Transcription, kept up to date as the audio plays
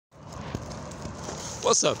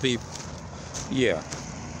What's up, people? Yeah.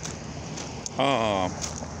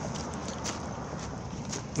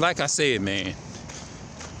 Like I said, man,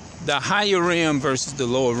 the higher rim versus the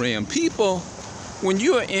lower rim. People, when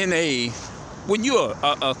you're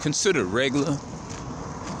considered regular,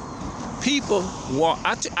 people walk.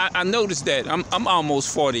 I noticed that I'm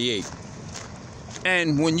almost 48,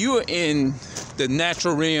 and when you're in the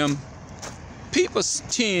natural rim, people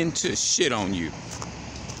tend to shit on you.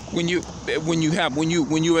 When you're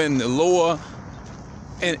in the lower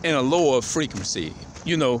in a lower frequency,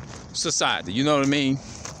 society, you know what I mean?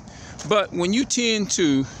 But when you tend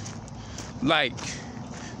to like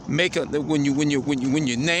make when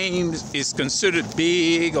your name is considered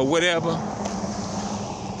big or whatever,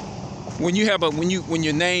 when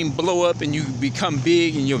your name blow up and you become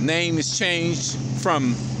big and your name is changed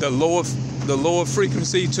from the lower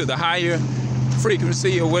frequency to the higher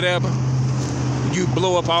frequency or whatever, you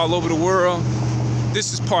blow up all over the world.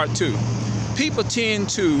 This is part two. People tend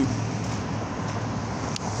to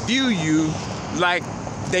view you like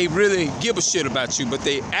they really give a shit about you, but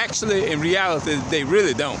they actually, in reality, they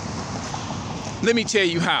really don't. Let me tell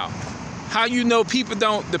you how. How you know people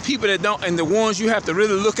don't, the people that don't, and the ones you have to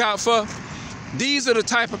really look out for, these are the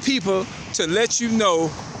type of people to let you know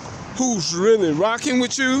who's really rocking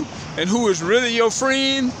with you and who is really your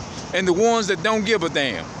friend, and the ones that don't give a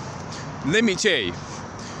damn. Let me tell you,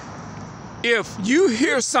 if you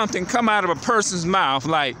hear something come out of a person's mouth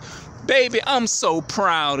like, baby, I'm so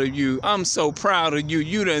proud of you. I'm so proud of you.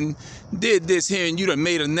 You done did this here and you done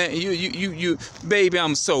made a name. You, baby,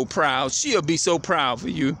 I'm so proud. She'll be so proud for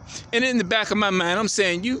you. And in the back of my mind, I'm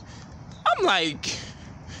saying I'm like,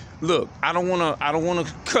 look, I don't wanna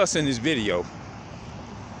cuss in this video.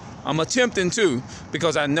 I'm attempting to,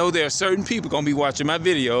 because I know there are certain people gonna be watching my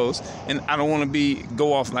videos, and I don't want to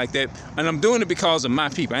go off like that. And I'm doing it because of my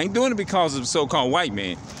people. I ain't doing it because of the so-called white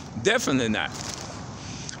man. Definitely not.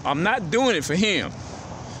 I'm not doing it for him.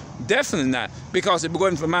 Definitely not. Because if it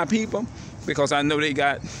wasn't for my people, because I know they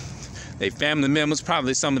got their family members,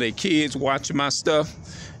 probably some of their kids watching my stuff,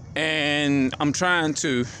 and I'm trying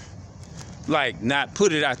to not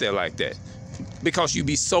put it out there like that. Because you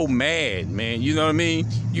be so mad, man, you know what I mean?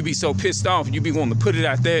 You be so pissed off, you be wanting to put it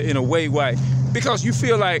out there in a way why, because you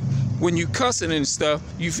feel like when you cussing and stuff,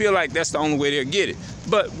 you feel like that's the only way they'll get it.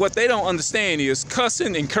 But what they don't understand is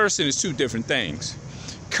cussing and cursing is two different things.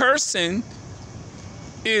 Cursing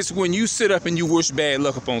is when you sit up and you wish bad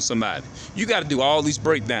luck upon somebody. You got to do all these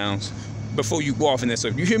breakdowns before you go off in that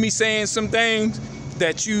stuff. You hear me saying some things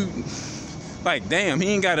that you like, damn, he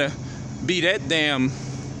ain't got to be that damn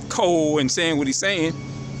cold and saying what he's saying.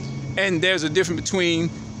 And there's a difference between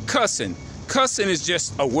cussing. Cussing is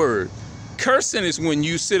just a word. Cursing is when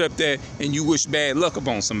you sit up there and you wish bad luck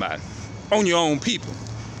upon somebody, on your own people.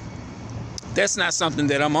 That's not something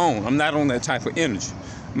that I'm on. I'm not on that type of energy.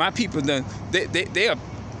 My people, they'll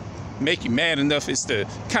make you mad enough is to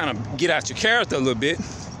kind of get out your character a little bit.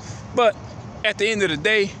 But at the end of the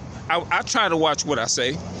day, I try to watch what I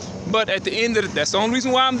say. But at the end of that's the only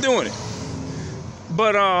reason why I'm doing it.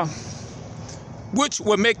 But which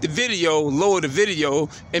will make the video, lower the video,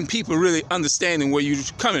 and people really understanding where you're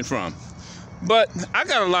coming from. But I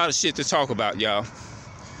got a lot of shit to talk about, y'all.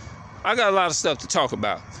 I got a lot of stuff to talk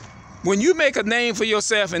about. When you make a name for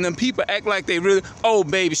yourself and then people act like they really, oh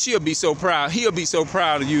baby, she'll be so proud, he'll be so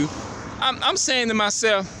proud of you. I'm saying to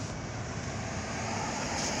myself,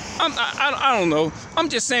 I don't know. I'm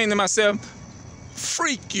just saying to myself,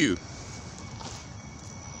 freak you.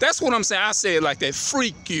 That's what I'm saying. I say it like that.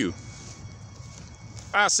 Freak you.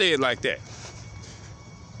 I say it like that.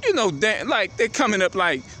 You know, like they're coming up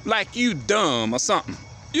like you dumb or something.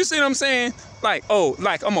 You see what I'm saying? Like, oh,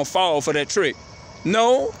 like I'm gonna fall for that trick.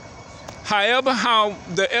 No. However,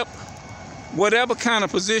 whatever kind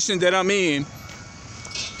of position that I'm in,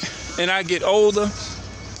 and I get older,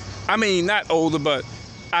 I mean not older, but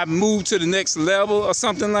I move to the next level or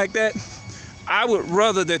something like that, I would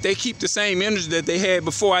rather that they keep the same energy that they had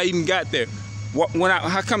before I even got there. Hold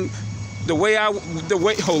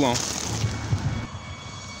on.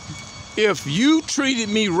 If you treated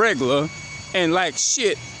me regular and like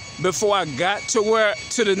shit before I got to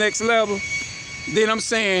the next level, then I'm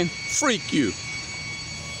saying, freak you.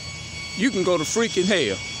 You can go to freaking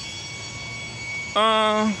hell.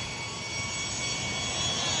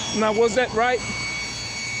 Now was that right?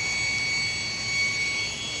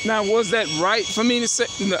 Now was that right for me to say?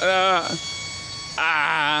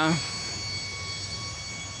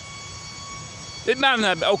 It might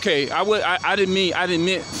not. Okay, I didn't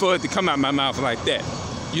mean for it to come out my mouth like that.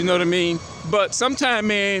 You know what I mean? But sometimes,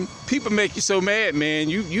 man, people make you so mad, man.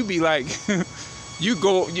 You be like,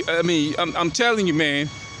 I'm telling you, man.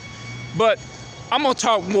 But I'm gonna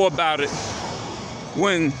talk more about it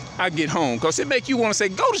when I get home, because it make you want to say,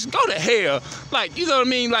 go to hell. Like, you know what I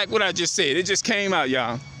mean? Like what I just said. It just came out,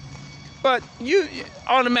 y'all. But you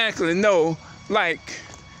automatically know, like,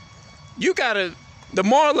 you gotta, the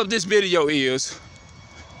moral of this video is,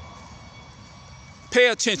 pay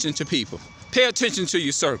attention to people. Pay attention to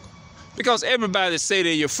your circle. Because everybody that say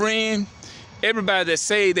they're your friend, everybody that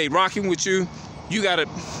say they rocking with you, you gotta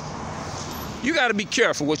be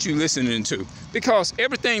careful what you listening to. Because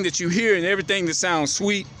everything that you hear and everything that sounds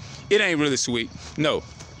sweet, it ain't really sweet. No.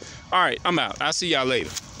 All right, I'm out. I'll see y'all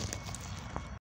later.